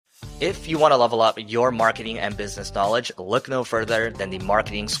If you want to level up your marketing and business knowledge, look no further than the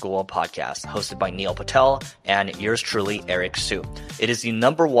Marketing School podcast, hosted by Neil Patel and yours truly, Eric Su. It is the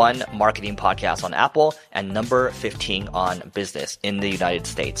 #1 marketing podcast on Apple and number 15 on business in the United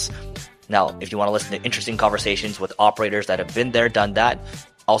States. Now, if you want to listen to interesting conversations with operators that have been there, done that,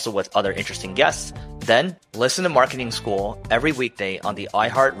 also with other interesting guests, then listen to Marketing School every weekday on the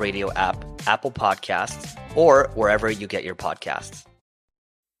iHeartRadio app, Apple Podcasts, or wherever you get your podcasts.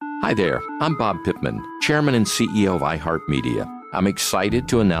 Hi there, I'm Bob Pittman, Chairman and CEO of iHeartMedia. I'm excited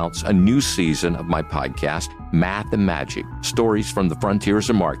to announce a new season of my podcast, Math and Magic, Stories from the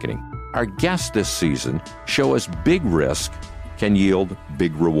Frontiers of Marketing. Our guests this season show us big risk can yield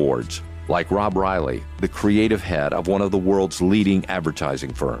big rewards, like Rob Riley, the creative head of one of the world's leading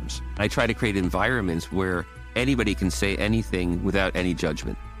advertising firms. I try to create environments where anybody can say anything without any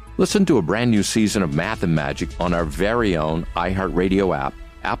judgment. Listen to a brand new season of Math and Magic on our very own iHeartRadio app,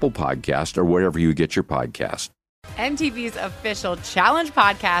 Apple Podcast, or wherever you get your podcast. MTV's official Challenge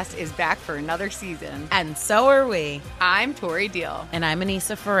podcast is back for another season. And so are we. I'm Tori Deal. And I'm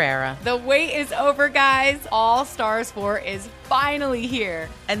Anissa Ferreira. The wait is over, guys. All Stars 4 is finally here.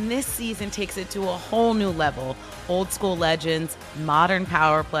 And this season takes it to a whole new level. Old school legends, modern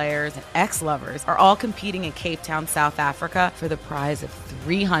power players, and ex-lovers are all competing in Cape Town, South Africa for the prize of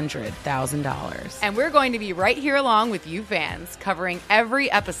 $300,000. And we're going to be right here along with you fans, covering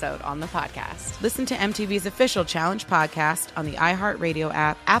every episode on the podcast. Listen to MTV's official Challenge podcast on the iHeartRadio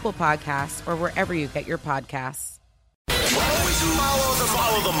app, Apple Podcasts, or wherever you get your podcasts. Always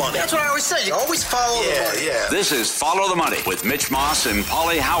follow the money. That's what I always say. You always follow the money. Yeah. This is Follow the Money with Mitch Moss and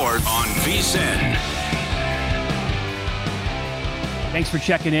Paulie Howard on VSiN. Thanks for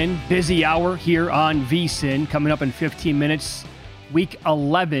checking in. Busy hour here on VSiN. Coming up in 15 minutes, Week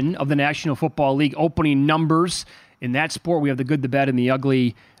 11 of the National Football League opening numbers. In that sport, we have the good, the bad, and the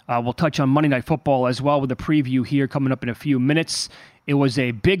ugly. We'll touch on Monday Night Football as well with a preview here coming up in a few minutes. It was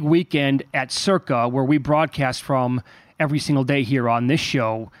a big weekend at Circa, where we broadcast from every single day here on this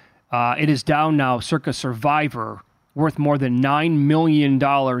show. It is down now, Circa Survivor, worth more than $9 million.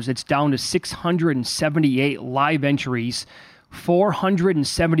 It's down to 678 live entries.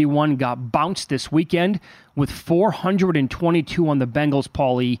 471 got bounced this weekend, with 422 on the Bengals,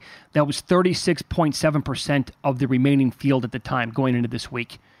 Paulie. That was 36.7% of the remaining field at the time going into this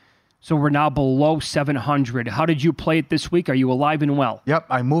week. So we're now below 700. How did you play it this week? Are you alive and well? Yep,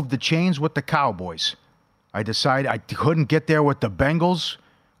 I moved the chains with the Cowboys. I decided I couldn't get there with the Bengals,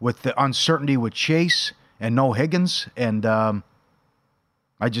 with the uncertainty with Chase and no Higgins, and I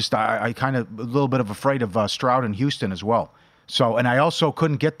kind of a little bit of afraid of Stroud and Houston as well. So, and I also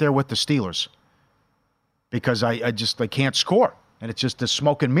couldn't get there with the Steelers because I can't score. And it's just the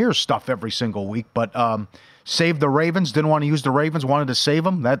smoke and mirrors stuff every single week. But saved the Ravens. Didn't want to use the Ravens. Wanted to save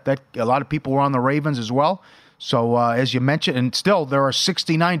them. That a lot of people were on the Ravens as well. So as you mentioned, and still there are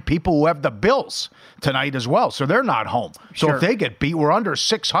 69 people who have the Bills tonight as well. So they're not home. So Sure. If they get beat, we're under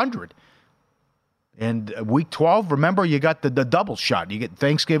 600. And week 12, remember, you got the double shot. You get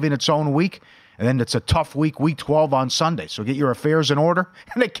Thanksgiving its own week. And then it's a tough week 12 on Sunday. So get your affairs in order.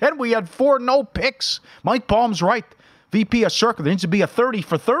 And again, we had 4 no picks. Mike Palm's right. VP of Circle, there needs to be a 30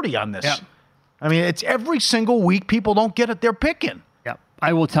 for 30 on this. Yeah. I mean, it's every single week people don't get it they're picking. Yeah.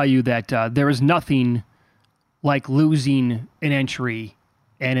 I will tell you that there is nothing like losing an entry,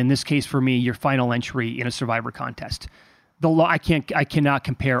 and in this case for me, your final entry in a Survivor contest. I cannot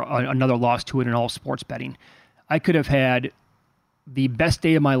compare another loss to it in all sports betting. I could have had the best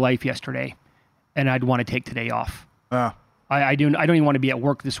day of my life yesterday, and I'd want to take today off. I don't even want to be at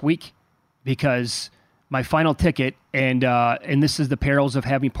work this week because my final ticket, and this is the perils of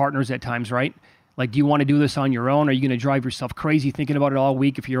having partners at times, right? Like, do you want to do this on your own? Are you going to drive yourself crazy thinking about it all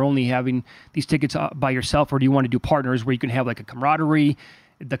week if you're only having these tickets by yourself? Or do you want to do partners where you can have like a camaraderie?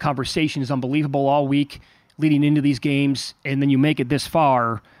 The conversation is unbelievable all week leading into these games, and then you make it this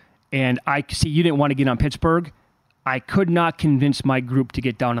far, and I see you didn't want to get on Pittsburgh. I could not convince my group to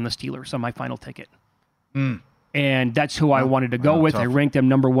get down on the Steelers on my final ticket. And that's who I wanted to go with. Tough. I ranked them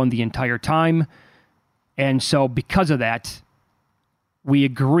number 1 the entire time. And so because of that, we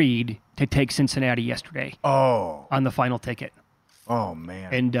agreed to take Cincinnati yesterday on the final ticket. Oh,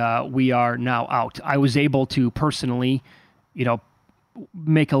 man. And we are now out. I was able to personally,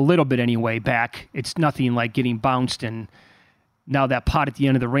 make a little bit anyway back. It's nothing like getting bounced, and now that pot at the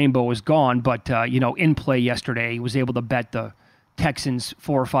end of the rainbow is gone. But, in play yesterday, was able to bet the Texans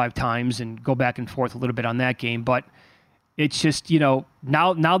 4 or 5 times and go back and forth a little bit on that game. But it's just,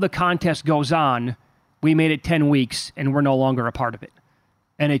 now the contest goes on. We made it 10 weeks, and we're no longer a part of it.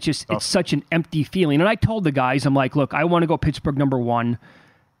 And it's such an empty feeling. And I told the guys, I'm like, look, I want to go Pittsburgh number 1.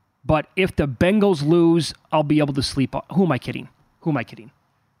 But if the Bengals lose, I'll be able to sleep. Who am I kidding?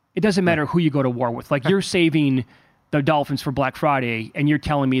 It doesn't matter who you go to war with. Like, you're saving the Dolphins for Black Friday, and you're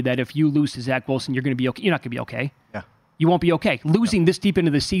telling me that if you lose to Zach Wilson, you're going to be okay. You're not going to be okay. Yeah. You won't be okay. Losing this deep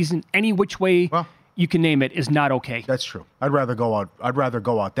into the season, any which way you can name it, is not okay. That's true. I'd rather go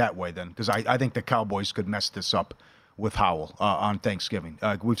out that way then, because I think the Cowboys could mess this up with Howell on Thanksgiving.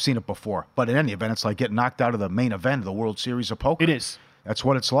 We've seen it before. But in any event, it's like getting knocked out of the main event of the World Series of Poker. It is. That's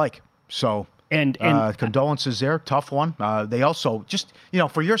what it's like. So, and condolences there. Tough one. They also, just,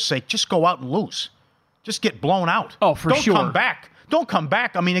 for your sake, just go out and lose. Just get blown out. Oh, for sure. Don't come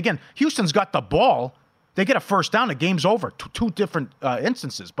back. I mean, again, Houston's got the ball. They get a first down. The game's over. Two different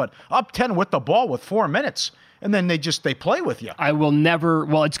instances. But up 10 with the ball with 4 minutes. And then they play with you. I will never,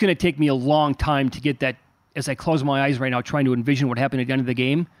 it's going to take me a long time to get that, as I close my eyes right now, trying to envision what happened at the end of the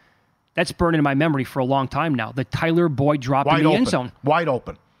game. That's burned in my memory for a long time now. The Tyler Boyd drop in the end zone. Wide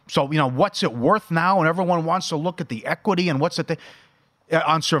open. So, what's it worth now? And everyone wants to look at the equity and what's it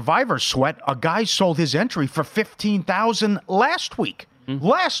on Survivor Sweat, a guy sold his entry for $15,000 last week.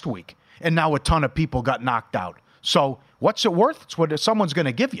 And now a ton of people got knocked out. So what's it worth? It's what someone's going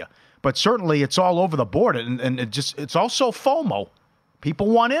to give you. But certainly it's all over the board. And it's also FOMO.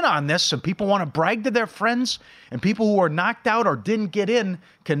 People want in on this, and people want to brag to their friends, and people who are knocked out or didn't get in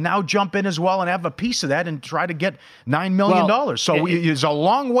can now jump in as well and have a piece of that and try to get $9 million. So there's a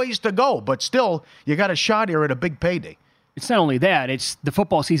long ways to go, but still, you got a shot here at a big payday. It's not only that, it's the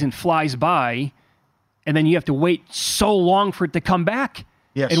football season flies by, and then you have to wait so long for it to come back.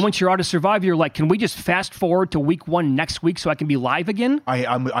 Yes. And once you're out of Survivor, you're like, can we just fast forward to week 1 next week so I can be live again?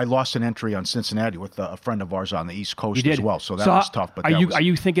 I lost an entry on Cincinnati with a friend of ours on the East Coast as well, so that was tough. But are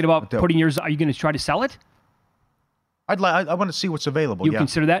you thinking about putting yours? Are you going to try to sell it? I want to see what's available. You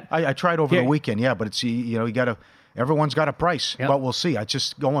consider that? I tried over the weekend, but it's everyone's got a price. Yep. But we'll see. I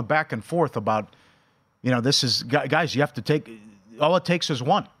just going back and forth about, this is guys. You have to take all it takes is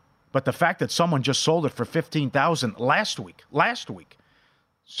one. But the fact that someone just sold it for $15,000 last week.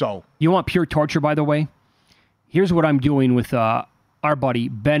 So you want pure torture, by the way? Here's what I'm doing with our buddy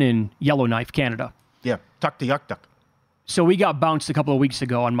Ben in Yellowknife, Canada. Yeah, tuck the yuck duck. So we got bounced a couple of weeks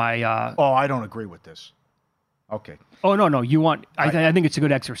ago on my. I don't agree with this. Okay. Oh no! You want? I think it's a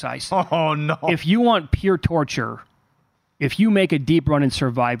good exercise. Oh no! If you want pure torture, if you make a deep run in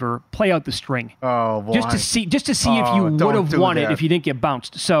Survivor, play out the string. Oh boy! Just to see if you would have won it if you didn't get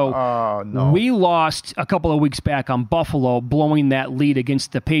bounced. So we lost a couple of weeks back on Buffalo, blowing that lead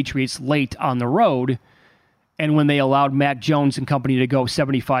against the Patriots late on the road, and when they allowed Mac Jones and company to go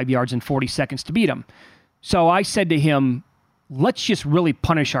 75 yards in 40 seconds to beat them. So I said to him, let's just really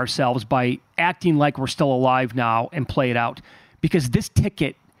punish ourselves by acting like we're still alive now and play it out, because this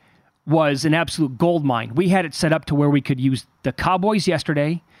ticket was an absolute gold mine. We had it set up to where we could use the Cowboys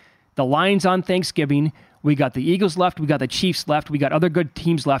yesterday, the Lions on Thanksgiving. We got the Eagles left. We got the Chiefs left. We got other good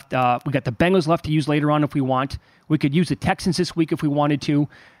teams left. We got the Bengals left to use later on if we want. We could use the Texans this week if we wanted to.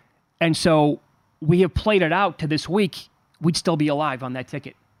 And so we have played it out to this week. We'd still be alive on that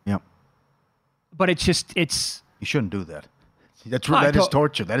ticket. Yep. But you shouldn't do that. That is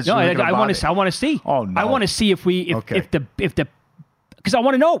torture. That is I want to see. Oh no. I want to see if because I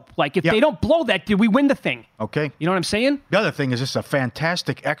want to know, if they don't blow that, did we win the thing? Okay. You know what I'm saying? The other thing is this is a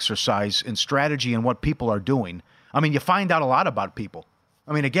fantastic exercise in strategy and what people are doing. I mean, you find out a lot about people.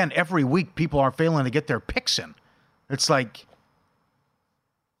 I mean, again, every week people are failing to get their picks in. It's like,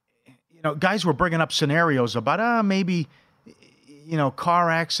 guys were bringing up scenarios about,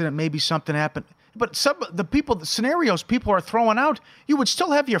 car accident, maybe something happened. But the scenarios people are throwing out, you would still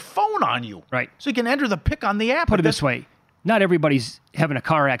have your phone on you. Right. So you can enter the pick on the app. Put it this way. Not everybody's having a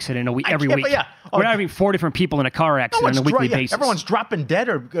car accident every week. We're not having 4 different people in a car accident on a weekly basis. Everyone's dropping dead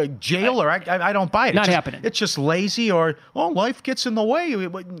or jail I don't buy it. Not happening. It's just lazy or, life gets in the way.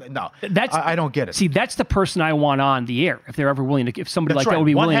 No, I don't get it. See, that's the person I want on the air if they're ever willing to, if somebody that would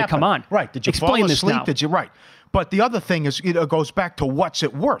be willing to come on. Right. Did you explain fall asleep? This now? Did you? Right. But the other thing is, it goes back to what's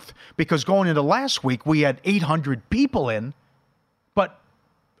it worth? Because going into last week, we had 800 people in, but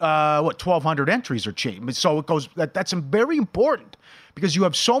 1,200 entries are changed. So it goes. That's very important because you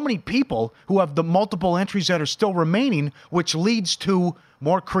have so many people who have the multiple entries that are still remaining, which leads to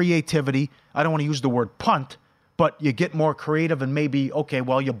more creativity. I don't want to use the word punt, but you get more creative and maybe,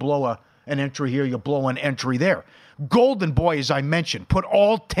 you blow an entry here, you blow an entry there. Golden Boy, as I mentioned, put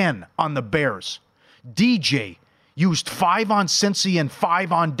all 10 on the Bears. DJ used 5 on Cincy and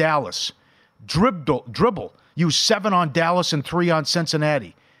 5 on Dallas. Dribble used 7 on Dallas and 3 on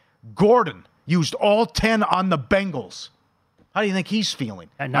Cincinnati. Gordon used all 10 on the Bengals. How do you think he's feeling?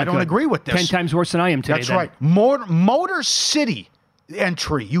 I don't agree with this. 10 times worse than I am today. That's right. Motor City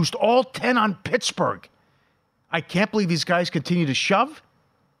entry, used all 10 on Pittsburgh. I can't believe these guys continue to shove,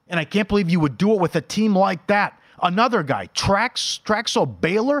 and I can't believe you would do it with a team like that. Another guy, Traxel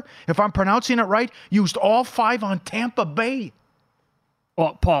Baylor, if I'm pronouncing it right, used all 5 on Tampa Bay.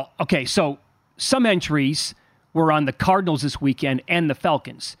 Well, Paul, okay, so some entries were on the Cardinals this weekend and the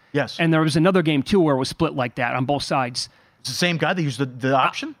Falcons. Yes. And there was another game, too, where it was split like that on both sides. It's the same guy that used the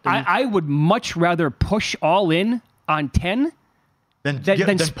option? I would much rather push all in on 10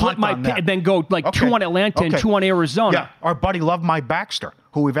 than split my pick, then go like 2 on Atlanta and 2 on Arizona. Yeah, our buddy Love My Baxter,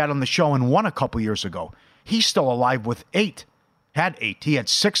 who we've had on the show and won a couple years ago, he's still alive with 8. Had 8. He had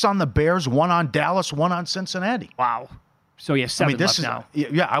 6 on the Bears, 1 on Dallas, 1 on Cincinnati. Wow. So he has 7 left now.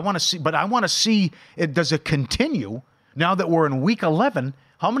 Yeah, I want to see, but I want to see, does it continue now that we're in week 11?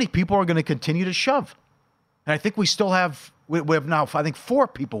 How many people are going to continue to shove? And I think we still have, we have now, I think 4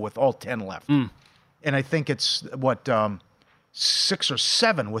 people with all 10 left. And I think it's, 6 or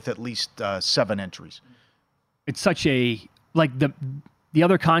 7 with at least 7 entries. It's such a, like the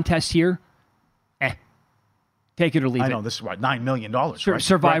other contest here, take it or leave it. I know, this is what, $9 million, right?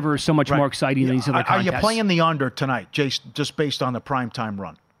 Survivor is so much more exciting than these other contests. Are you playing the under tonight, just based on the primetime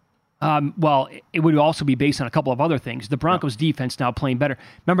run? Well, it would also be based on a couple of other things. The Broncos' defense now playing better.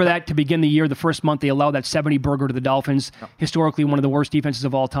 Remember that to begin the year, the first month, they allowed that 70 burger to the Dolphins, historically one of the worst defenses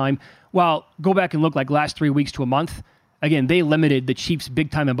of all time. Well, go back and look like last 3 weeks to a month. Again, they limited the Chiefs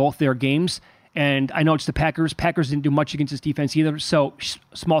big time in both their games. And I know it's the Packers. Packers didn't do much against this defense either. So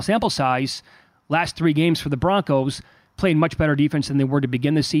small sample size. Last 3 games for the Broncos, playing much better defense than they were to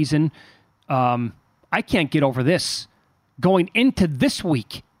begin the season. I can't get over this. Going into this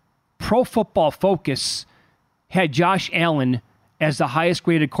week, Pro Football Focus had Josh Allen as the highest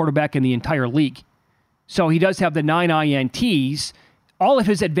graded quarterback in the entire league. So he does have the 9 INTs. All of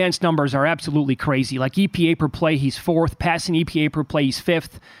his advanced numbers are absolutely crazy. Like EPA per play, he's 4th. Passing EPA per play, he's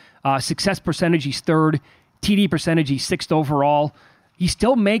 5th. Success percentage, he's 3rd. TD percentage, he's 6th overall. He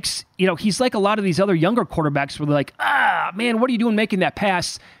still makes, he's like a lot of these other younger quarterbacks where they're like, man, what are you doing making that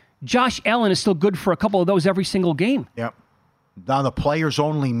pass? Josh Allen is still good for a couple of those every single game. Yep. Now the players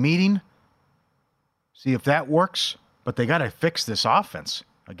only meeting. See if that works. But they got to fix this offense.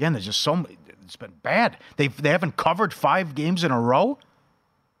 Again, there's just it's been bad. They haven't covered 5 games in a row.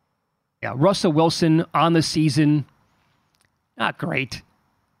 Yeah, Russell Wilson on the season, not great.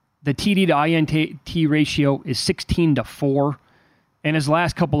 The TD to INT ratio is 16-4. And his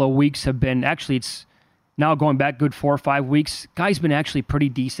last couple of weeks have been, actually, it's now going back good 4 or 5 weeks. Guy's been actually pretty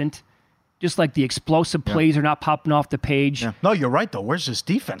decent. Just like the explosive plays are not popping off the page. Yeah. No, you're right, though. Where's this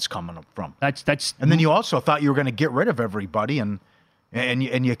defense coming up from? That's. And then you also thought you were going to get rid of everybody, and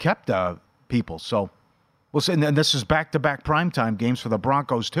you kept people. So we'll see. And then this is back-to-back primetime games for the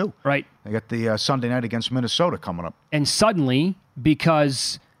Broncos, too. Right. They got the Sunday night against Minnesota coming up. And suddenly,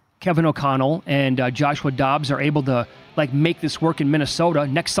 because Kevin O'Connell and Joshua Dobbs are able to make this work in Minnesota,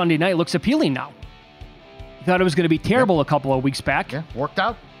 next Sunday night looks appealing now. You thought it was going to be terrible a couple of weeks back. Yeah, worked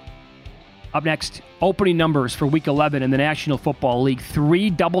out. Up next, opening numbers for Week 11 in the National Football League.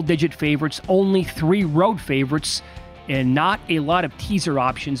 3 double-digit favorites, only 3 road favorites, and not a lot of teaser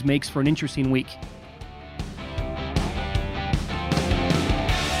options makes for an interesting week.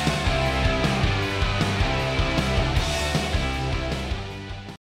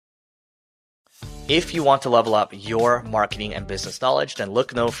 If you want to level up your marketing and business knowledge, then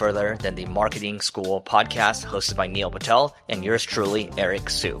look no further than the Marketing School podcast hosted by Neil Patel and yours truly, Eric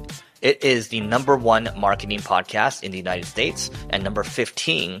Sue. It is the #1 marketing podcast in the United States and number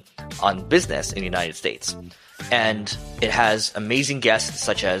 15 on business in the United States. And it has amazing guests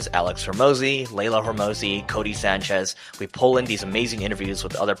such as Alex Hormozi, Layla Hormozi, Cody Sanchez. We pull in these amazing interviews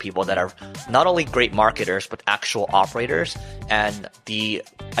with other people that are not only great marketers, but actual operators. And the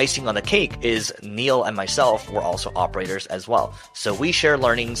icing on the cake is Neil and myself were also operators as well. So we share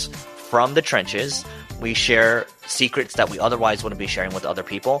learnings from the trenches. We share secrets that we otherwise wouldn't be sharing with other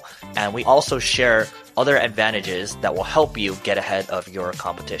people. And we also share other advantages that will help you get ahead of your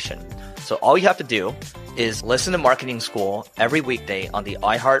competition. So all you have to do is listen to Marketing School every weekday on the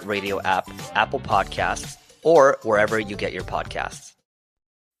iHeartRadio app, Apple Podcasts, or wherever you get your podcasts.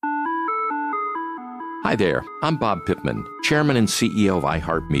 Hi there, I'm Bob Pittman, Chairman and CEO of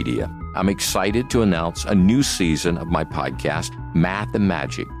iHeartMedia. I'm excited to announce a new season of my podcast, Math and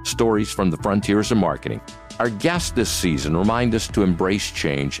Magic, Stories from the Frontiers of Marketing. Our guests this season remind us to embrace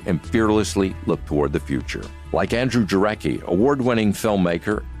change and fearlessly look toward the future. Like Andrew Jarecki, award-winning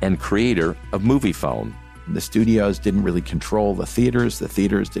filmmaker and creator of MoviePhone. The studios didn't really control the theaters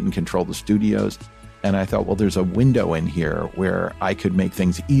didn't control the studios. And I thought, well, there's a window in here where I could make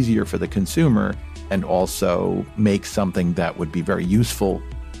things easier for the consumer and also make something that would be very useful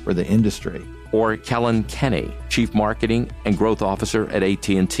for the industry. Or Kellen Kenny, Chief Marketing and Growth Officer at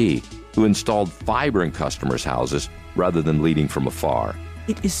AT&T, who installed fiber in customers' houses rather than leading from afar.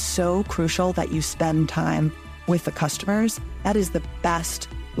 It is so crucial that you spend time with the customers. That is the best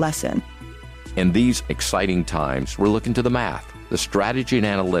lesson. In these exciting times, we're looking to the math, the strategy and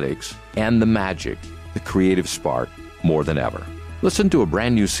analytics, and the magic, the creative spark, more than ever. Listen to a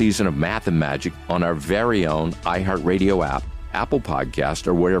brand new season of Math and Magic on our very own iHeartRadio app, Apple Podcast,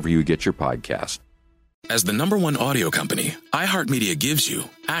 or wherever you get your podcast. As the #1 audio company, iHeartMedia gives you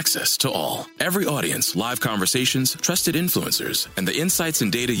access to all. Every audience, live conversations, trusted influencers, and the insights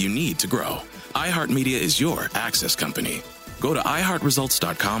and data you need to grow. iHeartMedia is your access company. Go to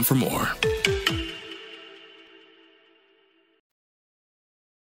iHeartResults.com for more.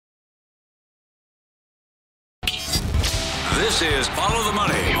 This is Follow the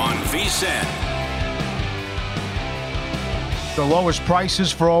Money on VSiN. The lowest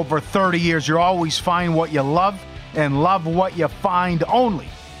prices for over 30 years. You always find what you love and love what you find only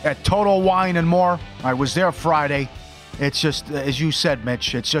at Total Wine & More. I was there Friday. It's just, as you said,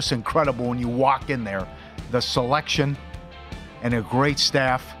 Mitch, it's just incredible when you walk in there. The selection and a great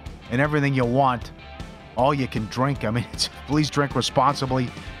staff and everything you want. All you can drink. I mean, please drink responsibly,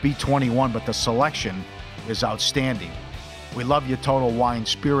 be 21, but the selection is outstanding. We love you, Total Wine,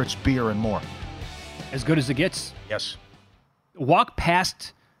 spirits, beer, and more. As good as it gets. Yes. Walk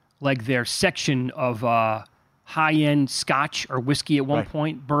past like their section of high-end scotch or whiskey at one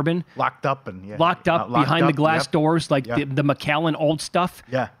point, bourbon. Locked up and locked up behind the glass doors, like the Macallan old stuff.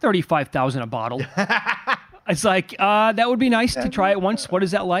 Yeah. $35,000 a bottle. It's like that would be nice to try it once. What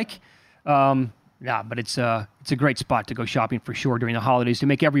is that like? Yeah, but it's a great spot to go shopping for sure during the holidays to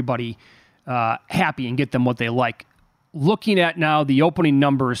make everybody happy and get them what they like. Looking at now the opening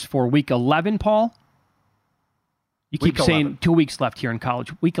numbers for Week 11, Paul. You keep saying 2 weeks left here in college.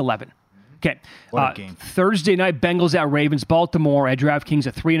 Week 11. Okay. What a game. Thursday night, Bengals at Ravens. Baltimore at DraftKings,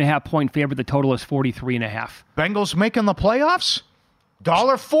 a 3.5-point favorite. The total is 43.5. Bengals making the playoffs?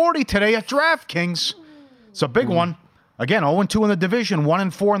 $1.40 today at DraftKings. It's a big one. Again, 0-2 in the division,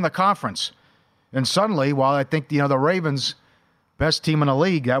 1-4 in the conference. And suddenly, while I think the Ravens, best team in the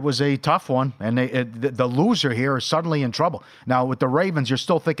league, that was a tough one. And the loser here is suddenly in trouble. Now, with the Ravens, you're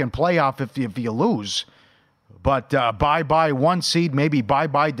still thinking playoff if you lose. But bye-bye one seed, maybe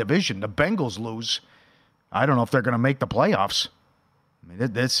bye-bye division. The Bengals lose. I don't know if they're going to make the playoffs. I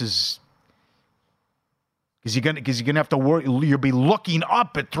mean, this is... Because you're gonna have to worry. You'll be looking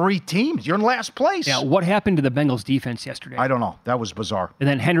up at three teams. You're in last place. Yeah, what happened to the Bengals defense yesterday? I don't know. That was bizarre. And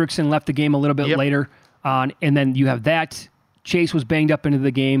then Hendrickson left the game a little bit later on. And then you have that. Chase was banged up into the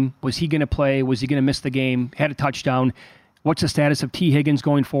game. Was he going to play? Was he going to miss the game? Had a touchdown. What's the status of T. Higgins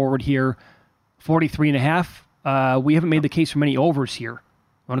going forward here? 43.5. We haven't made the case for many overs here.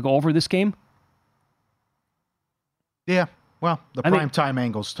 Want to go over this game? Yeah. Well, the prime time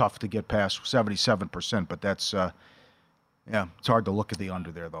angle's tough to get past 77%, but that's, it's hard to look at the under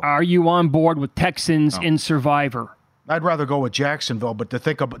there, though. Are you on board with Texans in Survivor? I'd rather go with Jacksonville, but to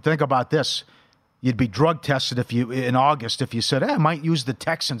think about this, you'd be drug tested in August if you said, I might use the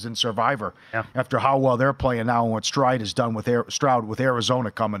Texans in Survivor after how well they're playing now and what Stroud has done with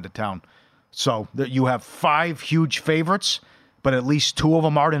Arizona coming to town. So you have 5 huge favorites, but at least 2 of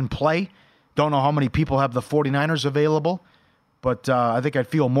them aren't in play. Don't know how many people have the 49ers available. But I think I'd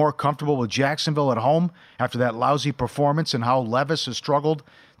feel more comfortable with Jacksonville at home after that lousy performance and how Levis has struggled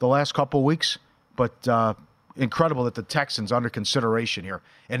the last couple of weeks. But incredible that the Texans under consideration here.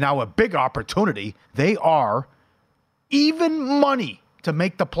 And now a big opportunity. They are even money to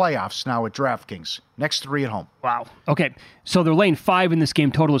make the playoffs now at DraftKings. Next 3 at home. Wow. Okay, so they're laying 5 in this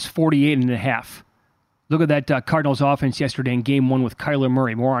game. Total is 48.5. Look at that Cardinals offense yesterday in Game 1 with Kyler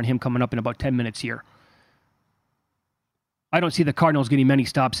Murray. More on him coming up in about 10 minutes here. I don't see the Cardinals getting many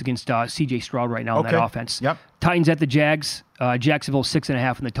stops against C.J. Stroud right now in that offense. Yep. Titans at the Jags. Jacksonville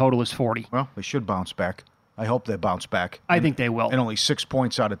 6.5, and the total is 40. Well, they should bounce back. I hope they bounce back. I think they will. And only 6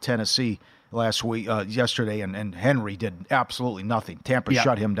 points out of Tennessee yesterday, and Henry did absolutely nothing. Tampa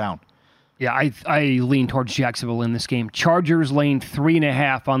shut him down. Yeah, I lean towards Jacksonville in this game. Chargers laying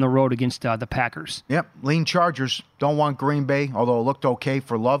 3.5 on the road against the Packers. Yep, lean Chargers. Don't want Green Bay, although it looked okay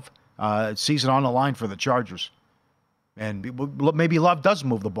for Love. Season on the line for the Chargers. And maybe Love does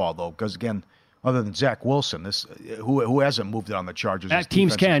move the ball, though, because, again, other than Zach Wilson, who hasn't moved it on the Chargers?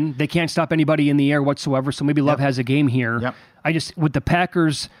 Teams can. They can't stop anybody in the air whatsoever, so maybe Love has a game here. Yep. With the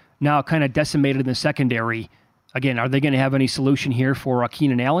Packers now kind of decimated in the secondary, again, are they going to have any solution here for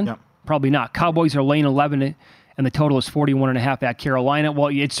Keenan Allen? Yep. probably not. Cowboys are laying 11, and the total is 41.5 at Carolina. Well,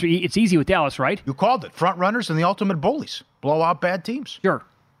 it's easy with Dallas, right? You called it. Front runners and the ultimate bullies. Blow out bad teams. Sure.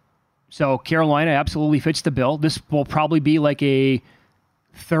 So Carolina absolutely fits the bill. This will probably be like a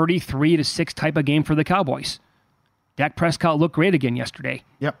 33-6 type of game for the Cowboys. Dak Prescott looked great again yesterday.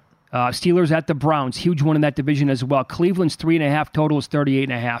 Yep. Steelers at the Browns, huge one in that division as well. Cleveland's 3.5, total is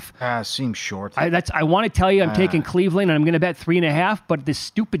 38.5. Seems short. I want to tell you I'm taking Cleveland, and I'm going to bet 3.5, but this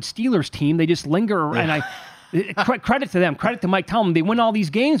stupid Steelers team, they just linger, and credit to them, credit to Mike Tomlin. They win all these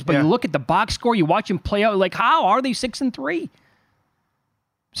games, but you look at the box score, you watch them play out, like, how are they 6-3?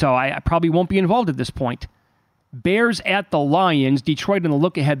 So I probably won't be involved at this point. Bears at the Lions. Detroit in the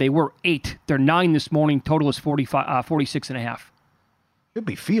look-ahead, they were 8. They're 9 this morning. Total is 46.5. Should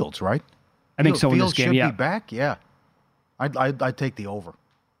be Fields, right? I think so in Fields this game, should be back, yeah. I'd take the over.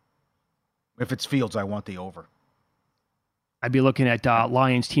 If it's Fields, I want the over. I'd be looking at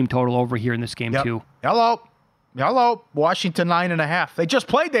Lions team total over here in this game, too. Hello. Washington 9.5. They just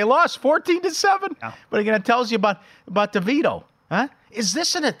played. They lost 14-7. Yeah. But again, it tells you about DeVito. Huh? Is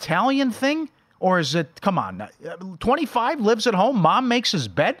this an Italian thing? Or is it, come on, 25, lives at home, mom makes his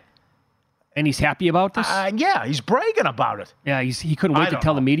bed? And he's happy about this? Yeah, he's bragging about it. Yeah, he couldn't wait to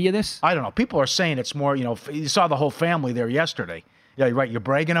tell the media this? I don't know. People are saying it's more, you saw the whole family there yesterday. Yeah, you're right. You're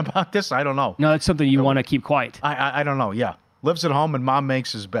bragging about this? I don't know. No, that's something you want to keep quiet. I don't know, yeah. Lives at home and mom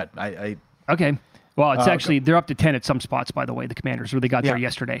makes his bed. Okay. Well, it's actually, they're up to 10 at some spots, by the way, the Commanders, where they got there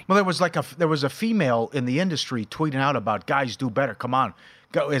yesterday. Well, there was a female in the industry tweeting out about guys do better. Come on.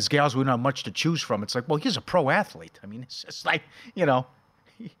 As gals, we don't have much to choose from. It's like, well, he's a pro athlete. I mean, it's just like,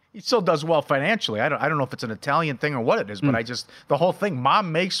 he still does well financially. I don't know if it's an Italian thing or what it is, but the whole thing,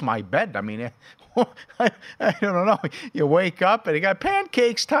 mom makes my bed. I mean, I don't know. You wake up and you got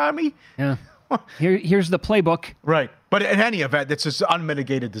pancakes, Tommy. Yeah. Here's the playbook. Right. But in any event, it's this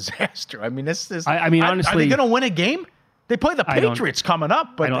unmitigated disaster. I mean, honestly. Are they going to win a game? They play the Patriots coming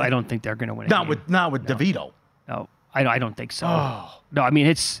up. But I don't think they're going to win a game. Not with DeVito. No, I don't think so. Oh. No, I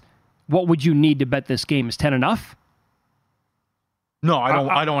mean, what would you need to bet this game? Is 10 enough? No,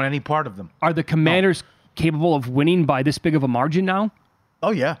 I don't want any part of them. Are the Commanders capable of winning by this big of a margin now?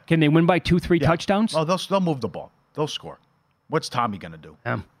 Oh, yeah. Can they win by 2-3 touchdowns? Oh, they'll move the ball. They'll score. What's Tommy going to do?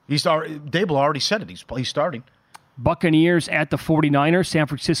 Dable already said it. He's starting. Buccaneers at the 49ers. San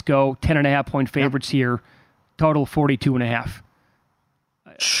Francisco, 10.5-point favorites here. Total 42.5.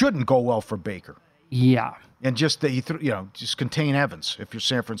 Shouldn't go well for Baker. Yeah. And just contain Evans if you're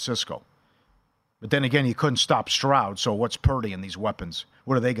San Francisco. But then again, you couldn't stop Stroud, so what's Purdy and these weapons?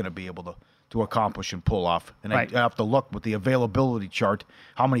 What are they going to be able to accomplish and pull off? And I have to look with the availability chart,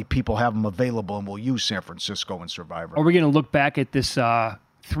 how many people have them available and will use San Francisco in Survivor. Are we going to look back at this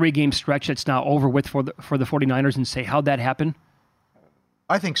 3-game stretch that's now over with for the 49ers and say, how'd that happen?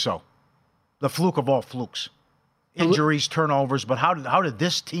 I think so. The fluke of all flukes. Injuries, turnovers, but how did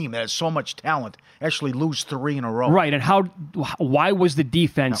this team that has so much talent actually lose 3 in a row? Right, and why was the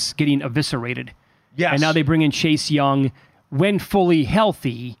defense getting eviscerated? Yes. And now they bring in Chase Young. When fully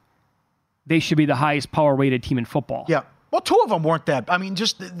healthy, they should be the highest power-rated team in football. Yeah. Well, 2 of them weren't that. I mean,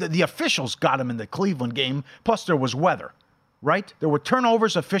 just the officials got them in the Cleveland game, plus there was weather, right? There were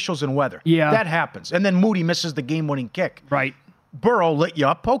turnovers, officials, and weather. Yeah. That happens. And then Moody misses the game-winning kick. Right. Burrow lit you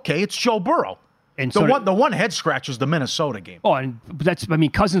up. Okay, it's Joe Burrow. And the one head scratch was the Minnesota game. Oh, and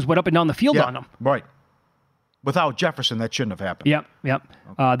Cousins went up and down the field on them. Right. Without Jefferson, that shouldn't have happened. Yep.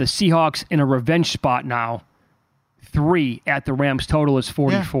 Okay. The Seahawks in a revenge spot now. 3 at the Rams. Total is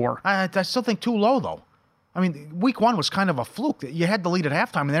 44. Yeah. I still think too low, though. I mean, week 1 was kind of a fluke. You had the lead at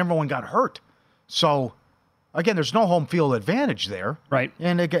halftime, and then everyone got hurt. So, again, there's no home field advantage there. Right.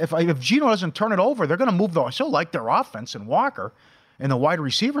 And if Geno doesn't turn it over, they're going to move I still like their offense and Walker. And the wide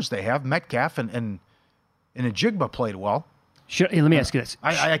receivers they have, Metcalf and Njigba played well. Let me ask you this.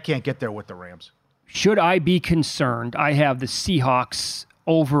 I can't get there with the Rams. Should I be concerned? I have the Seahawks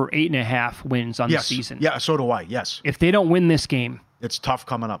over 8.5 wins on the season. Yeah, so do I, yes. If they don't win this game. It's tough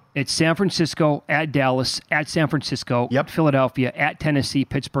coming up. It's San Francisco, at Dallas, at San Francisco, Philadelphia, at Tennessee,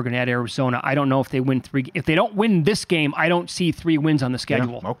 Pittsburgh, and at Arizona. I don't know if they win 3. If they don't win this game, I don't see 3 wins on the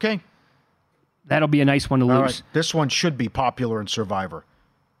schedule. Yeah, okay. That'll be a nice one to lose. Right. This one should be popular in Survivor.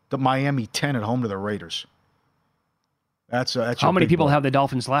 The Miami 10 at home to the Raiders. That's how many people have the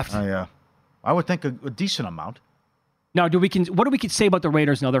Dolphins left? Yeah, I would think a decent amount. Now, what do we say about the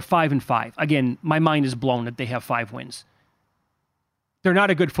Raiders now? They're 5-5. Again, my mind is blown that they have 5 wins. They're not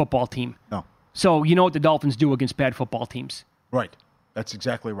a good football team. No. So you know what the Dolphins do against bad football teams. Right. That's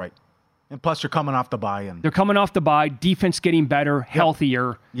exactly right. And plus, they're coming off the bye. They're coming off the bye. Defense getting better,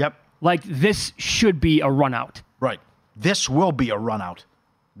 healthier. Yep. Like, this should be a run out. Right. This will be a run out.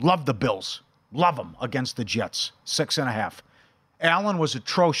 Love the Bills. Love them against the Jets. 6.5. Allen was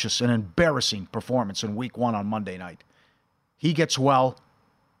atrocious, an embarrassing performance in week 1 on Monday night. He gets well.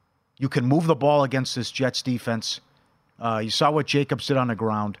 You can move the ball against this Jets defense. You saw what Jacobs did on the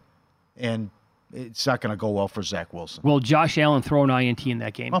ground, and it's not going to go well for Zach Wilson. Will Josh Allen throw an INT in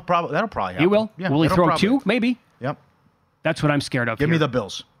that game? Well, that'll probably happen. He will? Yeah, will he throw probably. 2? Maybe. Yep. That's what I'm scared of. Give here. me the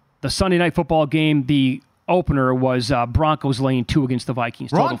Bills. The Sunday night football game, the opener was Broncos laying 2 against the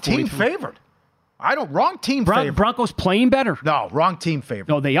Vikings. Wrong team favored. Wrong team favored. Broncos playing better. No, wrong team favored.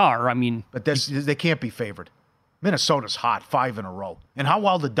 No, they are. I mean, but they can't be favored. Minnesota's hot, 5 in a row. And how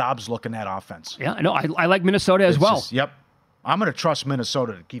well did Dobbs look in that offense? Yeah, I know. I like Minnesota as well. Yep. I'm going to trust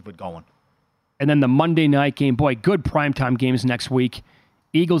Minnesota to keep it going. And then the Monday night game, boy, good primetime games next week.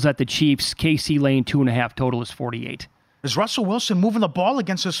 Eagles at the Chiefs. KC laying 2.5. Total is 48. Is Russell Wilson moving the ball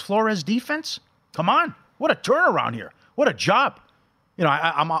against this Flores defense? Come on. What a turnaround here. What a job. You know,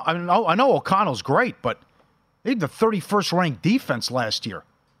 I know O'Connell's great, but they had the 31st ranked defense last year.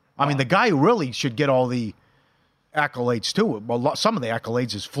 I mean, the guy who really should get all the accolades too. Well, some of the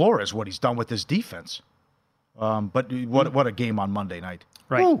accolades is Flores, what he's done with his defense. But what a game on Monday night.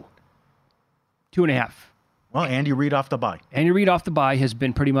 Right. Woo. 2.5. Well, Andy Reid off the bye. Andy Reid off the bye has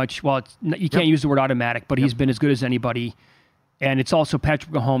been pretty much, you can't use the word automatic, but he's been as good as anybody. And it's also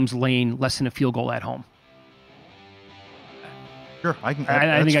Patrick Mahomes laying less than a field goal at home. Sure, I think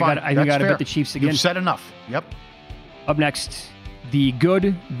I got to bet the Chiefs again. You've said enough. Yep. Up next, the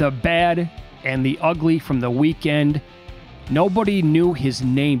good, the bad, and the ugly from the weekend. Nobody knew his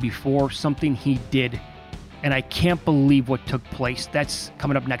name before something he did, and I can't believe what took place. That's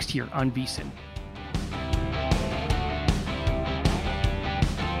coming up next here on VSiN.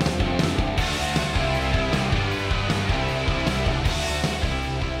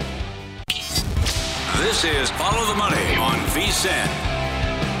 This is Follow the Money on VSiN.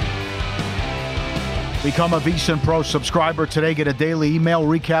 Become a VSiN Pro subscriber today. Get a daily email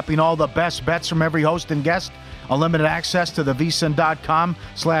recapping all the best bets from every host and guest. Unlimited access to the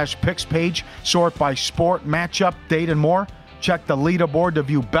VSiN.com/picks page. Sort by sport, matchup, date, and more. Check the leaderboard to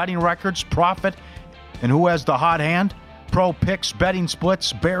view betting records, profit, and who has the hot hand. Pro picks, betting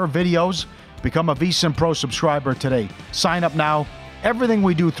splits, bear videos. Become a VSiN Pro subscriber today. Sign up now. Everything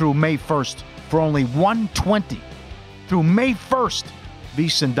we do through May 1st for only $120 through May 1st.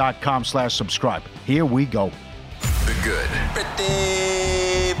 VSiN.com/subscribe. Here we go. The good.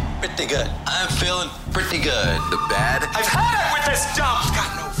 Pretty good. I'm feeling pretty good. The bad. I've had it with this job.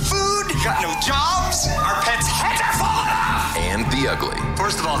 Got no food, got no jobs. Our pets' heads are falling off. And the ugly.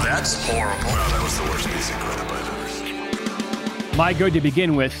 First of all, that's horrible. No, that was the worst piece of equipment I've ever seen. My good to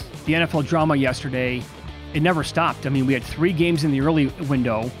begin with, the NFL drama yesterday, it never stopped. I mean, we had 3 games in the early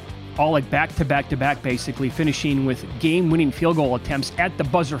window, all like back-to-back, basically, finishing with game-winning field goal attempts at the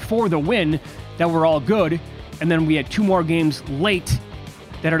buzzer for the win that were all good. And then we had 2 more games late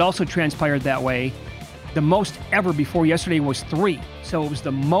that had also transpired that way. The most ever before yesterday was 3. So it was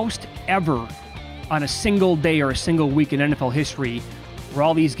the most ever on a single day or a single week in NFL history where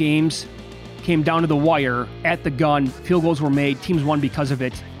all these games came down to the wire at the gun. Field goals were made. Teams won because of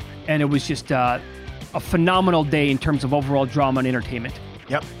it. And it was just a phenomenal day in terms of overall drama and entertainment.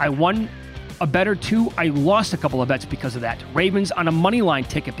 Yep. I won a bet or 2. I lost a couple of bets because of that. Ravens on a money line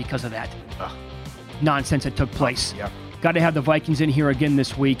ticket because of that. Nonsense that took place. Yep. Got to have the Vikings in here again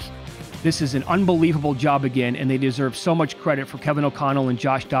this week. This is an unbelievable job again, and they deserve so much credit for Kevin O'Connell and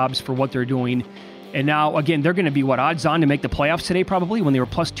Josh Dobbs for what they're doing. And now, again, they're going to be, odds on to make the playoffs today probably when they were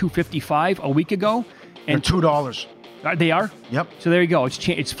plus 255 a week ago. And they're $2. They are? Yep. So there you go.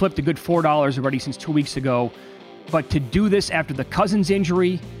 It's flipped a good $4 already since 2 weeks ago. But to do this after the Cousins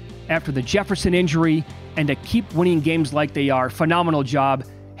injury, after the Jefferson injury, and to keep winning games like they are, phenomenal job.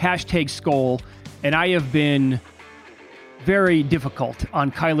 #Skol. And I have been very difficult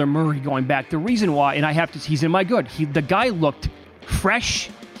on Kyler Murray going back. The reason why, and he's in my good. The guy looked fresh.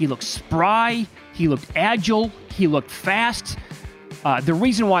 He looked spry. He looked agile. He looked fast. The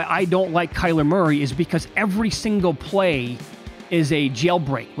reason why I don't like Kyler Murray is because every single play is a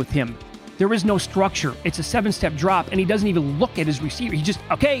jailbreak with him. There is no structure. It's a 7-step drop, and he doesn't even look at his receiver. He just,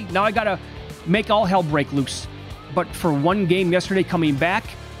 okay, now I got to make all hell break loose. But for one game yesterday coming back,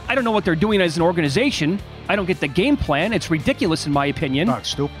 I don't know what they're doing as an organization. I don't get the game plan. It's ridiculous in my opinion. Not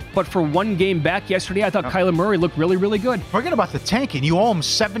stupid. But for one game back yesterday, I thought Kyler Murray looked really, really good. Forget about the tanking. You owe him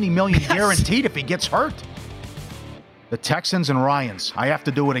 $70 million guaranteed if he gets hurt. The Texans and Ryans. I have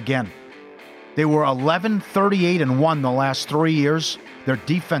to do it again. They were 11-38-1 the last 3 years. Their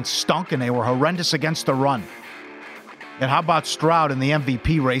defense stunk, and they were horrendous against the run. And how about Stroud in the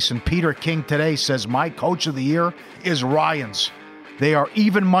MVP race? And Peter King today says, my coach of the year is Ryans. They are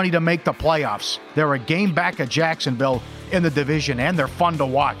even money to make the playoffs. They're a game back of Jacksonville in the division, and they're fun to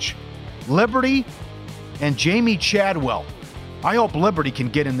watch. Liberty and Jamie Chadwell. I hope Liberty can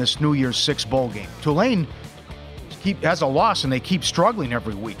get in this New Year's Six bowl game. Tulane has a loss, and they keep struggling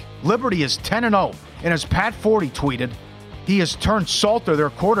every week. Liberty is 10-0, and as Pat Forty tweeted, he has turned Salter, their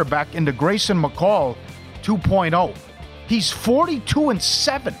quarterback, into Grayson McCall 2.0. He's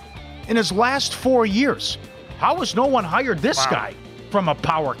 42-7 in his last 4 years. How has no one hired this guy from a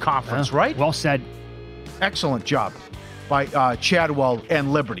power conference, right? Well said. Excellent job by Chadwell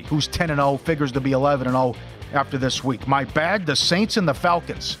and Liberty, who's 10-0, figures to be 11-0 after this week. My bad, the Saints and the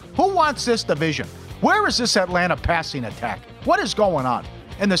Falcons. Who wants this division? Where is this Atlanta passing attack? What is going on?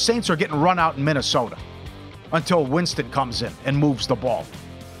 And the Saints are getting run out in Minnesota until Winston comes in and moves the ball.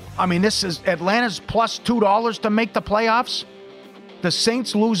 I mean, this is Atlanta's plus $2 to make the playoffs. The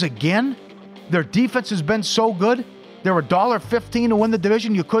Saints lose again. Their defense has been so good. They're $1.15 to win the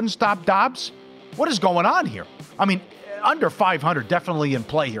division. You couldn't stop Dobbs. What is going on here? I mean, under 500 definitely in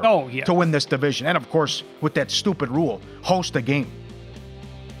play here to win this division. And, of course, with that stupid rule, host a game.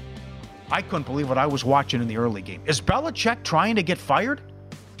 I couldn't believe what I was watching in the early game. Is Belichick trying to get fired?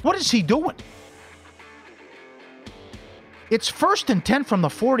 What is he doing? It's 1st and 10 from the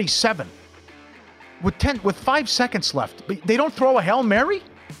 47 with 5 seconds left. They don't throw a Hail Mary?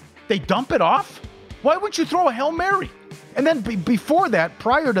 They dump it off? Why wouldn't you throw a Hail Mary? And then before that,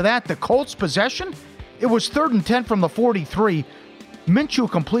 prior to that, the Colts possession, it was 3rd and 10 from the 43. Minshew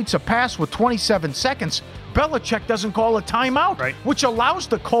completes a pass with 27 seconds. Belichick doesn't call a timeout, which allows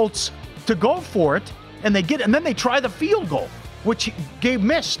the Colts to go for it, and then they try the field goal, which Gabe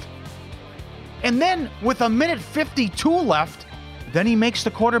missed. And then with 1:52 left, then he makes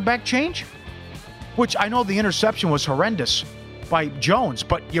the quarterback change, which I know the interception was horrendous by Jones,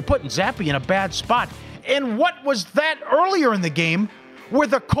 but you're putting Zappe in a bad spot. And what was that earlier in the game where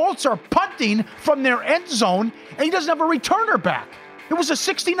the Colts are punting from their end zone and he doesn't have a returner back? It was a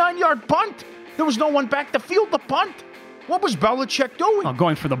 69-yard punt. There was no one back to field the punt. What was Belichick doing?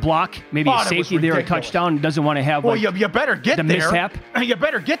 Going for the block, maybe a safety there, a touchdown. Doesn't want to have you better get the there. Mishap. You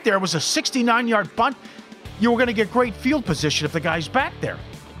better get there. It was a 69-yard punt. You were going to get great field position if the guy's back there.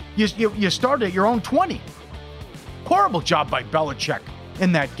 You started at your own 20. Horrible job by Belichick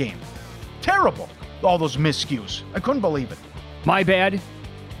in that game. Terrible. All those miscues. I couldn't believe it. My bad.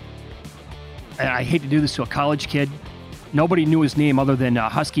 And I hate to do this to a college kid. Nobody knew his name other than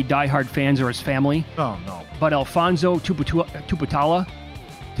Husky diehard fans or his family. Oh, no. But Alfonso Tuputala,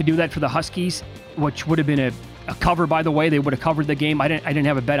 to do that for the Huskies, which would have been a cover, by the way. They would have covered the game. I didn't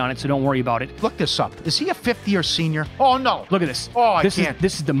have a bet on it, so don't worry about it. Look this up. Is he a fifth-year senior? Oh, no. Look at this. Oh, this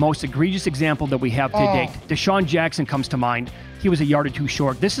is the most egregious example that we have to date. Deshaun Jackson comes to mind. He was a yard or two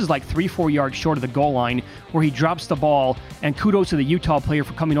short. This is like 3-4 yards short of the goal line where he drops the ball, and kudos to the Utah player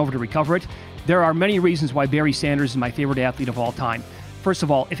for coming over to recover it. There are many reasons why Barry Sanders is my favorite athlete of all time. First of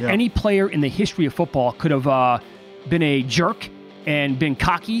all, if any player in the history of football could have been a jerk and been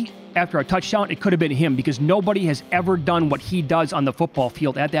cocky after a touchdown, it could have been him, because nobody has ever done what he does on the football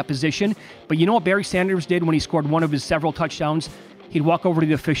field at that position. But you know what Barry Sanders did when he scored one of his several touchdowns? He'd walk over to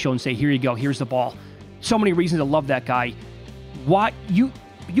the official and say, "Here you go, here's the ball." So many reasons to love that guy. Why you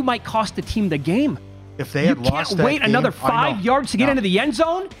might cost the team the game. If they had lost that game, wait another 5 yards to get into the end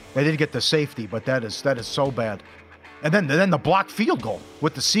zone? They didn't get the safety, but that is so bad. And then the blocked field goal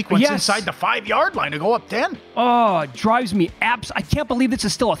with the sequence inside the 5-yard line to go up 10. Oh, it drives me I can't believe this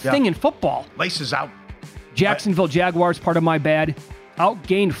is still a thing in football. Laces out. Jacksonville Jaguars, part of my bad.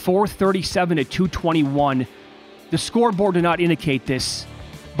 Outgained 437 to 221. The scoreboard did not indicate this,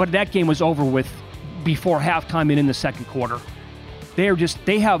 but that game was over with before halftime and in the second quarter.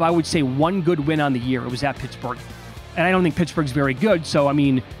 They have, I would say, one good win on the year. It was at Pittsburgh. And I don't think Pittsburgh's very good. So, I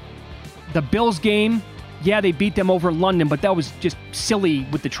mean, the Bills game, they beat them over in London, but that was just silly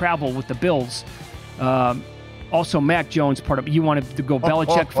with the travel with the Bills. Also, Mac Jones, you wanted to go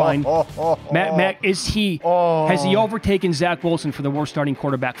Belichick, fine. Mac, has he overtaken Zach Wilson for the worst starting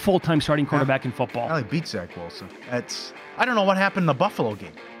quarterback, full-time starting quarterback in football? Well, he beat Zach Wilson. I don't know what happened in the Buffalo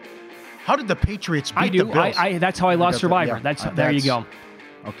game. How did the Patriots beat the Bills? That's how I lost Survivor. There you go.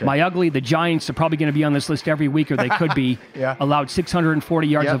 Okay. My ugly, the Giants are probably going to be on this list every week, or they could be. Allowed 640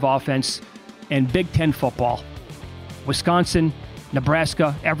 yards of offense. And Big Ten football. Wisconsin,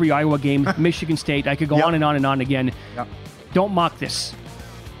 Nebraska, every Iowa game, Michigan State. I could go on and on and on again. Don't mock this.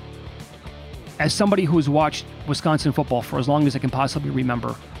 As somebody who has watched Wisconsin football for as long as I can possibly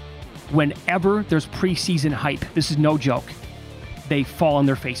remember, whenever there's preseason hype, this is no joke, they fall on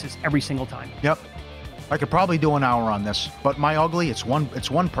their faces every single time. Yep. I could probably do an hour on this, but my ugly, it's one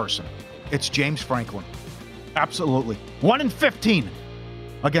person. It's James Franklin. Absolutely. 1 in 15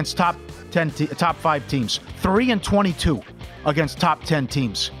 against top 5 teams. 3-22 against top 10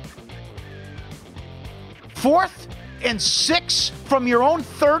 teams. 4th and 6 from your own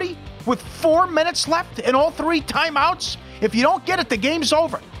 30 with 4 minutes left and all 3 timeouts. If you don't get it, the game's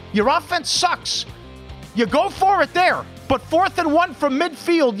over. Your offense sucks. You go for it there, but 4th and 1 from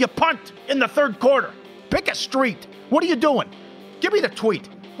midfield, you punt in the 3rd quarter. Pick a street. What are you doing? Give me the tweet.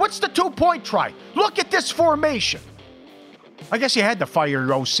 What's the 2-point try? Look at this formation. I guess you had to fire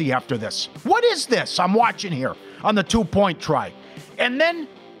your OC after this. What is this I'm watching here on the 2-point try? And then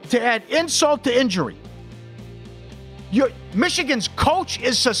to add insult to injury, Michigan's coach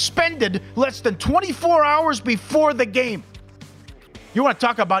is suspended less than 24 hours before the game. You want to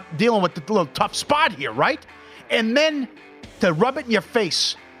talk about dealing with the little tough spot here, right? And then to rub it in your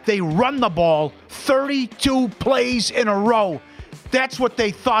face, they run the ball 32 plays in a row. That's what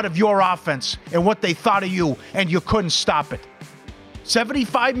they thought of your offense and what they thought of you, and you couldn't stop it.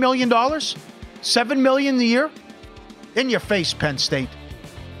 $75 million? $7 million a year? In your face, Penn State.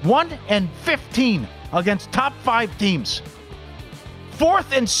 1-15 against top 5 teams.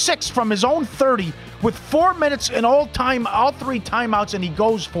 4th and 6 from his own 30 with 4 minutes and all 3 timeouts, and he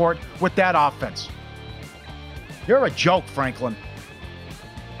goes for it with that offense. You're a joke, Franklin.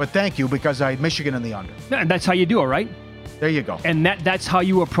 But thank you, because I had Michigan in the under. And that's how you do it, right? There you go. And that's how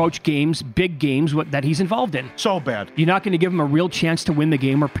you approach games, big games that he's involved in. So bad. You're not going to give him a real chance to win the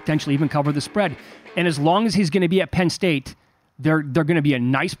game or potentially even cover the spread. And as long as he's going to be at Penn State, they're going to be a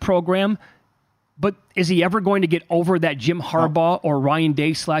nice program. But is he ever going to get over that Jim Harbaugh or Ryan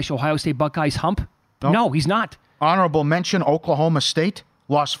Day / Ohio State Buckeyes hump? No, he's not. Honorable mention, Oklahoma State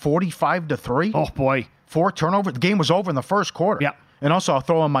lost 45-3. Oh, boy. 4 turnovers. The game was over in the 1st quarter. Yeah. And also, I'll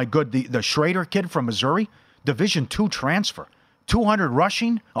throw in the Schrader kid from Missouri, Division II transfer. 200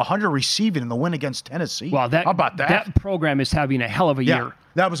 rushing, 100 receiving in the win against Tennessee. Well, how about that? That program is having a hell of a year.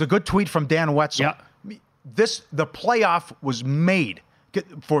 That was a good tweet from Dan Wetzel. Yeah. The playoff was made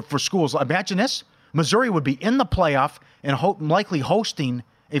for schools. Imagine this. Missouri would be in the playoff and likely hosting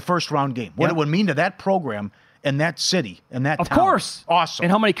a first-round game. What it would mean to that program and that city and that town. Of course. Awesome.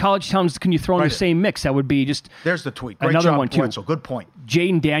 And how many college towns can you throw in the same mix? That would be just... There's the tweet. Great another job, one, too. Wetzel. Good point.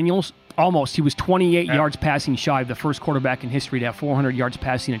 Jaden Daniels, almost. He was 28 yards passing shy of the first quarterback in history to have 400 yards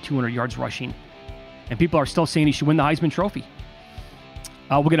passing and 200 yards rushing. And people are still saying he should win the Heisman Trophy.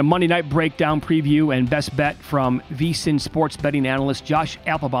 We'll get a Monday night breakdown preview and best bet from VSiN sports betting analyst Josh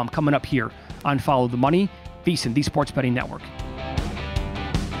Applebaum coming up here on Follow the Money, VSiN, the Sports Betting Network.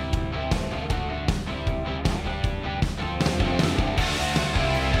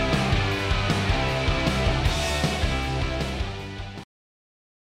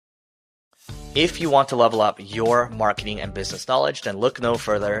 If you want to level up your marketing and business knowledge, then look no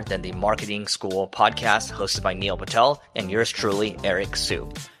further than the Marketing School podcast hosted by Neil Patel and yours truly, Eric Sue.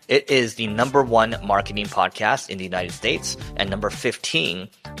 It is the #1 marketing podcast in the United States and number 15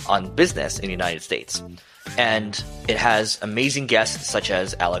 on business in the United States. And it has amazing guests such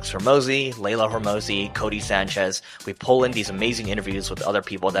as Alex Hormozi, Layla Hormozi, Cody Sanchez. We pull in these amazing interviews with other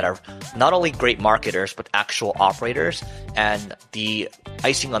people that are not only great marketers, but actual operators. And the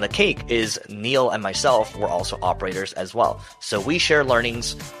icing on the cake is Neil and myself were also operators as well. So we share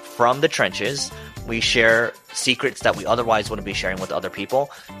learnings from the trenches. We share secrets that we otherwise wouldn't be sharing with other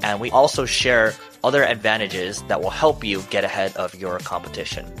people. And we also share other advantages that will help you get ahead of your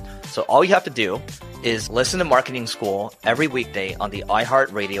competition. So all you have to do is listen to Marketing School every weekday on the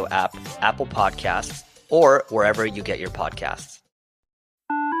iHeartRadio app, Apple Podcasts, or wherever you get your podcasts.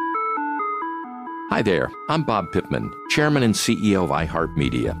 Hi there, I'm Bob Pittman, Chairman and CEO of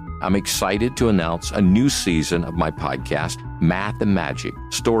iHeartMedia. I'm excited to announce a new season of my podcast, Math and Magic,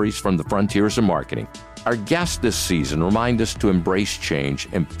 Stories from the Frontiers of Marketing. Our guests this season remind us to embrace change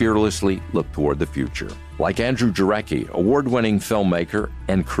and fearlessly look toward the future. Like Andrew Jarecki, award-winning filmmaker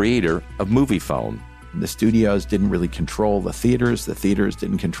and creator of Moviefone. The studios didn't really control the theaters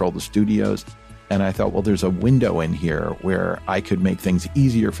didn't control the studios. And I thought, well, there's a window in here where I could make things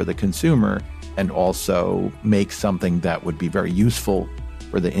easier for the consumer and also make something that would be very useful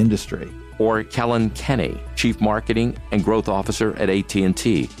for the industry. Or Kellen Kenny, Chief Marketing and Growth Officer at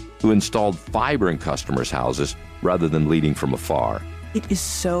AT&T, who installed fiber in customers' houses rather than leading from afar. It is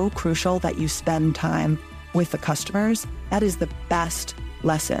so crucial that you spend time with the customers. That is the best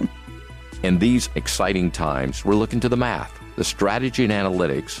lesson. In these exciting times, we're looking to the math, the strategy and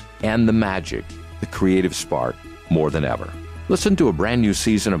analytics, and the magic, the creative spark, more than ever. Listen to a brand new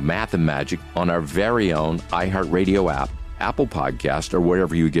season of Math and Magic on our very own iHeartRadio app, Apple Podcast, or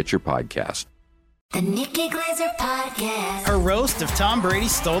wherever you get your podcast. The Nikki Glazer Podcast. Her roast of Tom Brady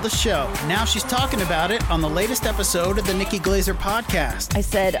stole the show. Now she's talking about it on the latest episode of the Nikki Glazer Podcast. I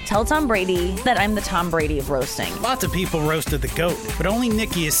said, tell Tom Brady that I'm the Tom Brady of roasting. Lots of people roasted the GOAT, but only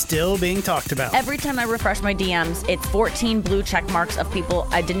Nikki is still being talked about. Every time I refresh my DMs, it's 14 blue check marks of people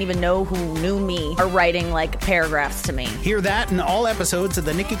I didn't even know who knew me are writing like paragraphs to me. Hear that in all episodes of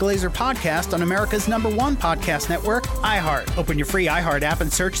the Nikki Glazer Podcast on America's #1 podcast network, iHeart. Open your free iHeart app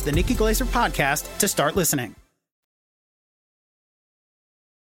and search the Nikki Glazer Podcast to start listening.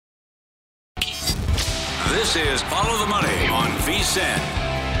 This is Follow the Money on VSiN.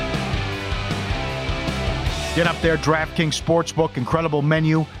 Get up there, DraftKings Sportsbook, incredible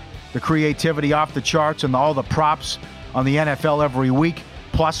menu, the creativity off the charts, and all the props on the NFL every week.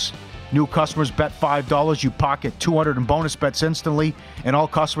 Plus, new customers bet $5, you pocket $200 in bonus bets instantly, and all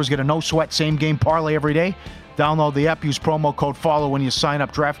customers get a no-sweat same-game parlay every day. Download the app, use promo code FOLLOW when you sign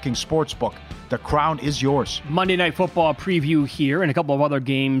up. DraftKings Sportsbook. The crown is yours. Monday Night Football preview here and a couple of other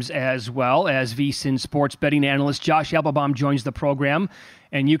games as well, as VSiN sports betting analyst Josh Applebaum joins the program.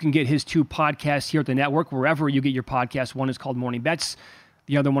 And you can get his 2 podcasts here at the network, wherever you get your podcasts. One is called Morning Bets.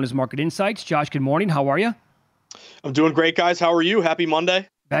 The other one is Market Insights. Josh, good morning. How are you? I'm doing great, guys. How are you? Happy Monday.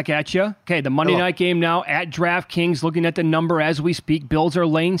 Back at you. Okay, the Monday night game now at DraftKings. Looking at the number as we speak. Bills are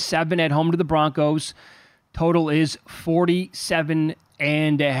laying 7 at home to the Broncos. Total is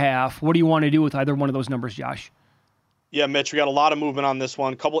 47.5. What do you want to do with either one of those numbers, Josh? Yeah, Mitch, we got a lot of movement on this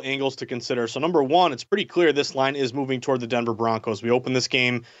one. A couple angles to consider. So number one, it's pretty clear this line is moving toward the Denver Broncos. We opened this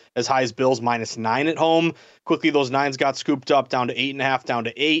game as high as Bills -9 at home. Quickly, those 9s got scooped up down to 8.5, down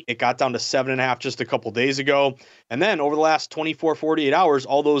to 8. It got down to 7.5 just a couple days ago. And then over the last 24, 48 hours,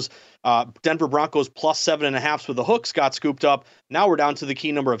 all those Denver Broncos plus 7.5s with the hooks got scooped up. Now we're down to the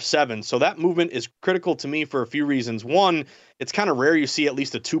key number of 7. So that movement is critical to me for a few reasons. One, it's kind of rare you see at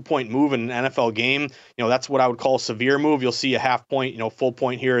least a 2-point move in an NFL game. You know, that's what I would call a severe move. You'll see a half point, full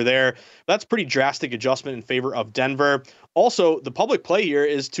point here or there. That's pretty drastic adjustment in favor of Denver. Also, the public play here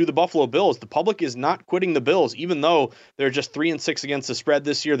is to the Buffalo Bills. The public is not quitting the Bills, even though they're just 3-6 against the spread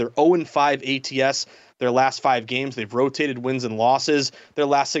this year. They're 0-5 ATS their last 5 games. They've rotated wins and losses their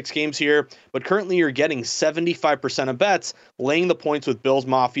last 6 games here. But currently you're getting 75% of bets laying the points with Bills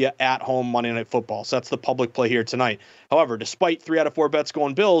Mafia at home Monday Night Football. So that's the public play here tonight. However, despite 3 out of 4 bets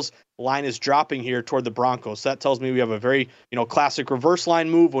going Bills, line is dropping here toward the Broncos. That tells me we have a very, classic reverse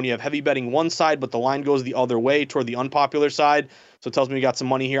line move when you have heavy betting one side, but the line goes the other way toward the unpopular side. So it tells me we got some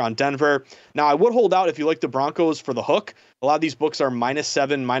money here on Denver. Now, I would hold out if you like the Broncos for the hook. A lot of these books are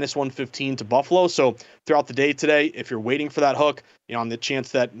 -7, -115 to Buffalo. So throughout the day today, if you're waiting for that hook, on the chance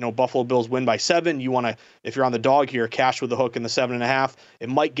that, Buffalo Bills win by 7, you want to, if you're on the dog here, cash with the hook in the 7.5. It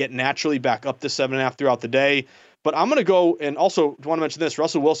might get naturally back up to 7.5 throughout the day. But I'm going to go, and also want to mention this,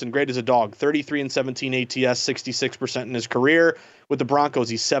 Russell Wilson, great as a dog, 33-17 ATS, 66% in his career. With the Broncos,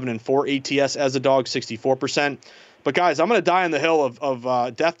 he's 7-4 ATS as a dog, 64%. But guys, I'm going to die on the hill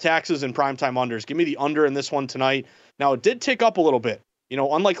of death taxes and primetime unders. Give me the under in this one tonight. Now, it did tick up a little bit.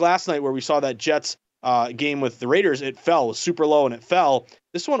 Unlike last night where we saw that Jets game with the Raiders, it fell. It was super low and it fell.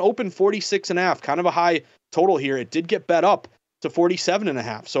 This one opened 46.5, kind of a high total here. It did get bet up to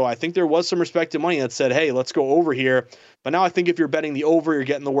 47.5. So I think there was some respected money that said, hey, let's go over here. But now I think if you're betting the over, you're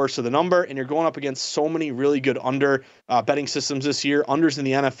getting the worst of the number, and you're going up against so many really good under betting systems this year. Unders in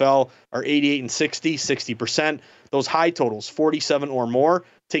the NFL are 88 and 60, 60%. Those high totals, 47 or more,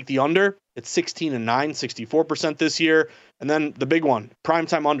 take the under. It's 16 and 9, 64% this year. And then the big one,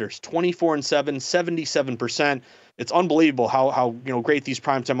 primetime unders, 24 and 7, 77%. It's unbelievable how great these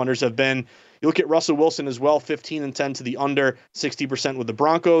primetime unders have been. You look at Russell Wilson as well, 15 and 10 to the under, 60% with the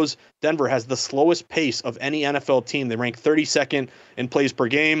Broncos. Denver has the slowest pace of any NFL team. They rank 32nd in plays per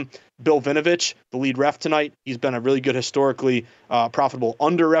game. Bill Vinovich, the lead ref tonight, he's been a really good historically profitable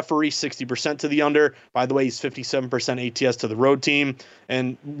under referee, 60% to the under. By the way, he's 57% ATS to the road team.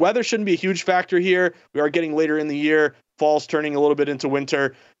 And weather shouldn't be a huge factor here. We are getting later in the year. Fall's turning a little bit into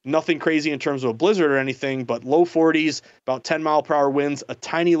winter. Nothing crazy in terms of a blizzard or anything, but low 40s, about 10-mile-per-hour winds, a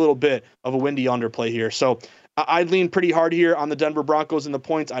tiny little bit of a windy underplay here. So I'd lean pretty hard here on the Denver Broncos and the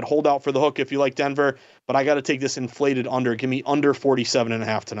points. I'd hold out for the hook if you like Denver, but I got to take this inflated under. Give me under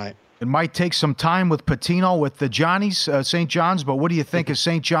 47.5 tonight. It might take some time with Patino, with the Johnnies, St. John's, but what do you think of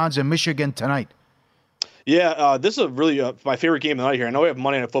St. John's and Michigan tonight? Yeah, this is a really my favorite game of the night here. I know we have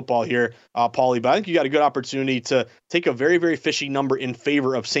Monday Night Football here, Paulie, but I think you got a good opportunity to take a very, very fishy number in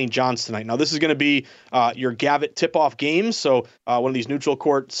favor of St. John's tonight. Now, this is going to be your Gavitt tip-off game, so one of these neutral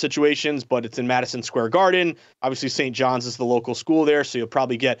court situations, but it's in Madison Square Garden. Obviously, St. John's is the local school there, so you'll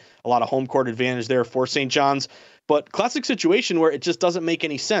probably get a lot of home court advantage there for St. John's. But classic situation where it just doesn't make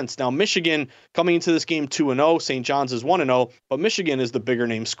any sense. Now, Michigan coming into this game 2-0, St. John's is 1-0, but Michigan is the bigger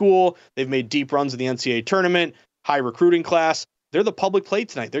name school. They've made deep runs in the NCAA tournament, high recruiting class. They're the public play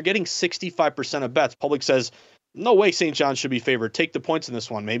tonight. They're getting 65% of bets. Public says, no way St. John's should be favored. Take the points in this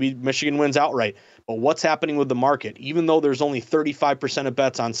one. Maybe Michigan wins outright. But what's happening with the market? Even though there's only 35% of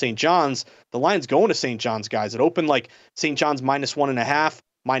bets on St. John's, the line's going to St. John's, guys. It opened like St. John's -1.5,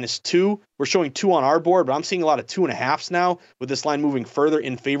 -2. We're showing 2 on our board, but I'm seeing a lot of 2.5s now with this line moving further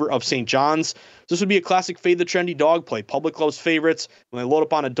in favor of St. John's. This would be a classic fade the trendy dog play. Public loves favorites. When they load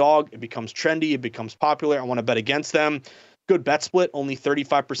up on a dog, it becomes trendy. It becomes popular. I want to bet against them. Good bet split, only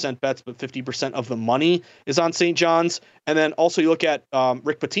 35% bets, but 50% of the money is on St. John's. And then also you look at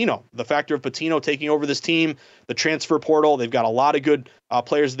Rick Pitino, the factor of Pitino taking over this team, the transfer portal. They've got a lot of good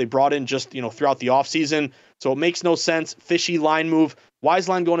players that they brought in just throughout the offseason. So it makes no sense. Fishy line move. Wise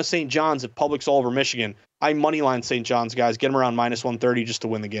line going to St. John's if Public's all over Michigan. I money line St. John's, guys. Get them around -130 just to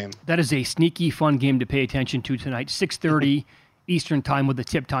win the game. That is a sneaky, fun game to pay attention to tonight. 6:30 Eastern time with the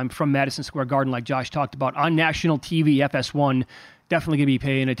tip time from Madison Square Garden, like Josh talked about, on national TV, FS1. Definitely going to be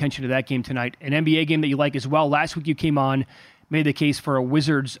paying attention to that game tonight. An NBA game that you like as well. Last week you came on, made the case for a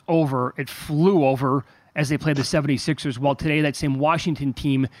Wizards over. It flew over as they played the 76ers. Well, today that same Washington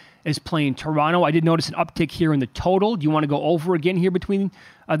team is playing Toronto. I did notice an uptick here in the total. Do you want to go over again here between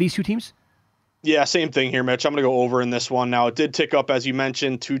these two teams? Yeah, same thing here, Mitch. I'm going to go over in this one. Now, it did tick up, as you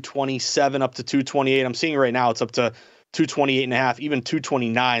mentioned, 227 up to 228. I'm seeing right now it's up to 228.5, even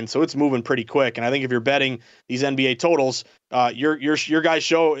 229. So it's moving pretty quick. And I think if you're betting these NBA totals, your guys'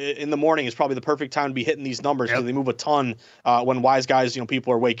 show in the morning is probably the perfect time to be hitting these numbers because they move a ton when wise guys,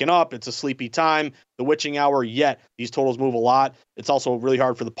 people are waking up. It's a sleepy time, the witching hour, yet these totals move a lot. It's also really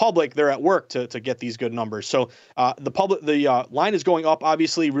hard for the public. They're at work to get these good numbers. So the line is going up,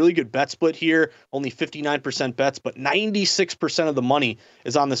 obviously. Really good bet split here. Only 59% bets, but 96% of the money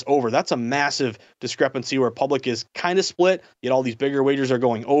is on this over. That's a massive discrepancy where public is kind of split, yet all these bigger wagers are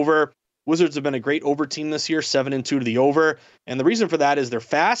going over. Wizards have been a great over team this year, 7-2 to the over. And the reason for that is they're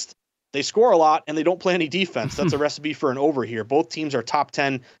fast, they score a lot, and they don't play any defense. That's a recipe for an over here. Both teams are top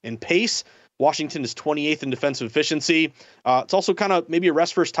 10 in pace. Washington is 28th in defensive efficiency. It's also kind of maybe a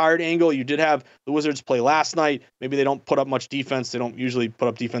rest versus tired angle. You did have the Wizards play last night. Maybe they don't put up much defense. They don't usually put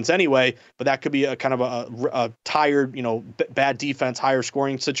up defense anyway, but that could be a kind of a tired, bad defense, higher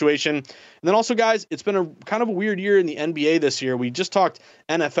scoring situation. And then also, guys, it's been a kind of a weird year in the NBA this year. We just talked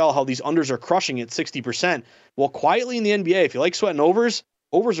NFL, how these unders are crushing at 60%. Well, quietly in the NBA, if you like sweating overs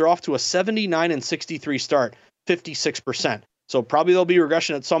are off to a 79-63 start, 56%. So probably there'll be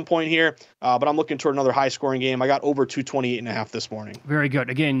regression at some point here, but I'm looking toward another high-scoring game. I got over 228.5 this morning. Very good.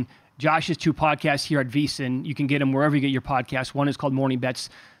 Again, Josh's 2 podcasts here at VSiN. You can get them wherever you get your podcasts. One is called Morning Bets.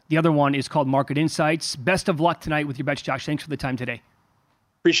 The other one is called Market Insights. Best of luck tonight with your bets, Josh. Thanks for the time today.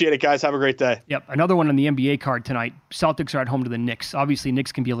 Appreciate it, guys. Have a great day. Yep. Another one on the NBA card tonight. Celtics are at home to the Knicks. Obviously,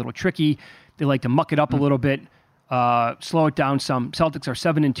 Knicks can be a little tricky. They like to muck it up a little bit, slow it down some. Celtics are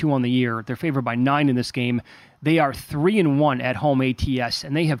 7-2 on the year. They're favored by 9 in this game. They are 3-1 at home ATS,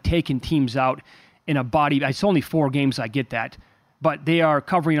 and they have taken teams out in a body. It's only 4 games, I get that, but they are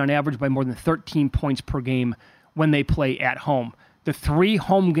covering on average by more than 13 points per game when they play at home. The 3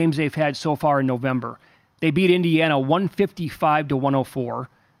 home games they've had so far in November, they beat Indiana 155-104.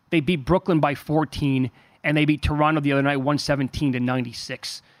 They beat Brooklyn by 14, and they beat Toronto the other night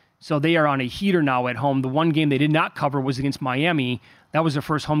 117-96. So they are on a heater now at home. The one game they did not cover was against Miami. That was their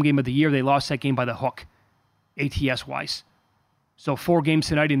first home game of the year. They lost that game by the hook, ATS-wise. So 4 games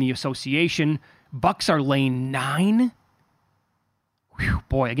tonight in the association. Bucks are laying 9. Whew,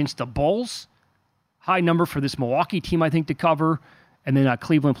 boy, against the Bulls. High number for this Milwaukee team, I think, to cover. And then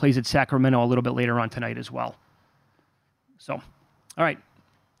Cleveland plays at Sacramento a little bit later on tonight as well. So, all right.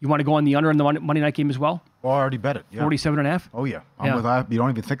 You want to go on the under in the Monday night game as well? Well, I already bet it. Yeah. 47.5? Oh, yeah. I'm with, you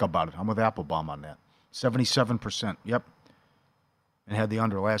don't even think about it. I'm with Applebaum on that. 77%. Yep. And had the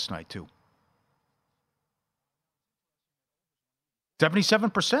under last night, too.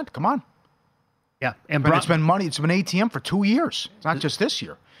 77%. Come on. Yeah. And it's been money. It's been ATM for 2 years. It's not just this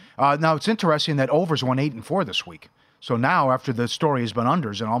year. Now, it's interesting that overs won 8-4 this week. So now, after the story has been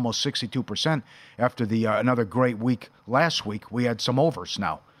unders and almost 62%, after the another great week last week, we had some overs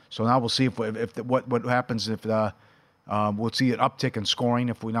now. So now we'll see what happens if we'll see an uptick in scoring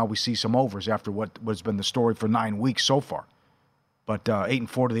if we see some overs after what's been the story for 9 weeks so far. But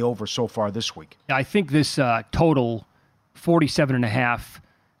 8-4 to the over so far this week. Yeah, I think this total 47.5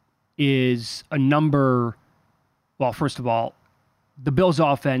 is a number. Well, first of all, the Bills'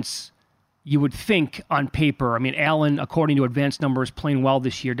 offense, you would think on paper. I mean, Allen, according to advanced numbers, playing well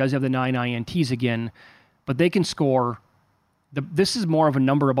this year, does have the 9 INTs again. but they can score. This is more of a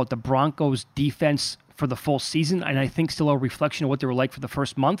number about the Broncos' defense for the full season, and I think still a reflection of what they were like for the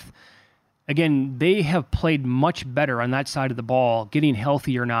first month. Again, they have played much better on that side of the ball, getting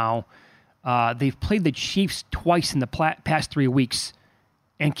healthier now. They've played the Chiefs twice in the past 3 weeks,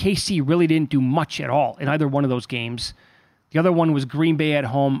 and KC really didn't do much at all in either one of those games. The other one was Green Bay at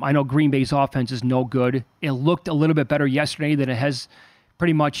home. I know Green Bay's offense is no good. It looked a little bit better yesterday than it has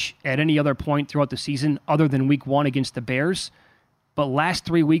pretty much at any other point throughout the season other than week 1 against the Bears. But last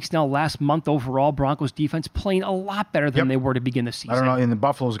 3 weeks now, last month overall, Broncos defense playing a lot better than they were to begin the season. I don't know, and the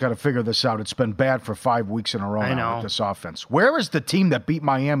Buffalo's got to figure this out. It's been bad for 5 weeks in a row now with this offense. Where is the team that beat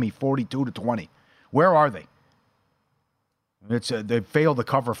Miami 42-20? Where are they? They failed to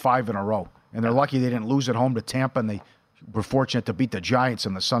cover 5 in a row, and they're lucky they didn't lose at home to Tampa, and they were fortunate to beat the Giants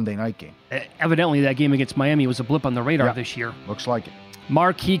in the Sunday night game. Evidently, that game against Miami was a blip on the radar this year. Looks like it.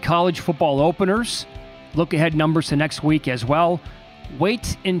 Marquee college football openers. Look ahead numbers to next week as well.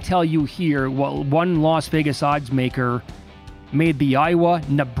 Wait until you hear what one Las Vegas odds maker made the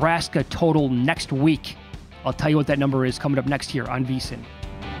Iowa-Nebraska total next week. I'll tell you what that number is coming up next year on VSiN.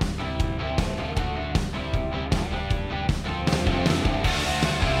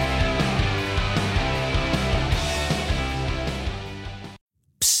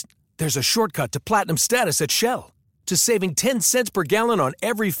 Psst, there's a shortcut to platinum status at Shell. To saving 10 cents per gallon on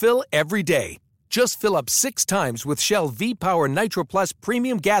every fill every day. Just fill up 6 times with Shell V-Power Nitro Plus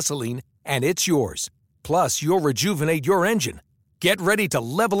Premium Gasoline, and it's yours. Plus, you'll rejuvenate your engine. Get ready to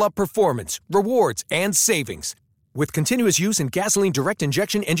level up performance, rewards, and savings. With continuous use in gasoline direct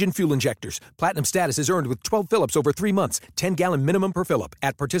injection engine fuel injectors, platinum status is earned with 12 fill-ups over 3 months, 10-gallon minimum per fill-up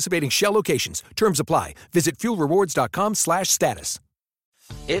at participating Shell locations. Terms apply. Visit fuelrewards.com/status.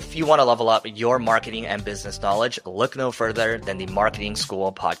 If you want to level up your marketing and business knowledge, look no further than the Marketing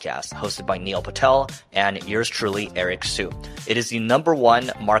School podcast, hosted by Neil Patel and yours truly, Eric Sue. It is the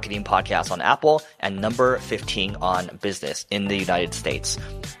 #1 marketing podcast on Apple and number 15 on business in the United States.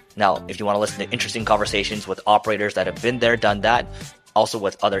 Now, if you want to listen to interesting conversations with operators that have been there, done that, also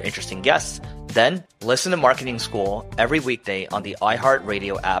with other interesting guests, then listen to Marketing School every weekday on the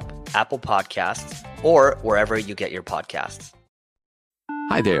iHeartRadio app, Apple Podcasts, or wherever you get your podcasts.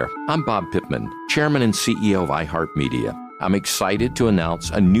 Hi there, I'm Bob Pittman, Chairman and CEO of iHeartMedia. I'm excited to announce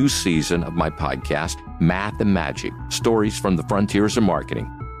a new season of my podcast, Math and Magic, Stories from the Frontiers of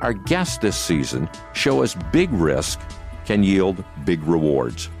Marketing. Our guests this season show us big risk can yield big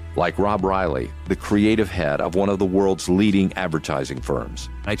rewards, like Rob Riley, the creative head of one of the world's leading advertising firms.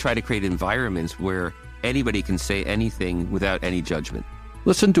 I try to create environments where anybody can say anything without any judgment.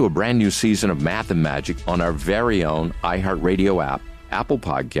 Listen to a brand new season of Math and Magic on our very own iHeartRadio app, Apple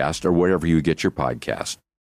Podcast, or wherever you get your podcast.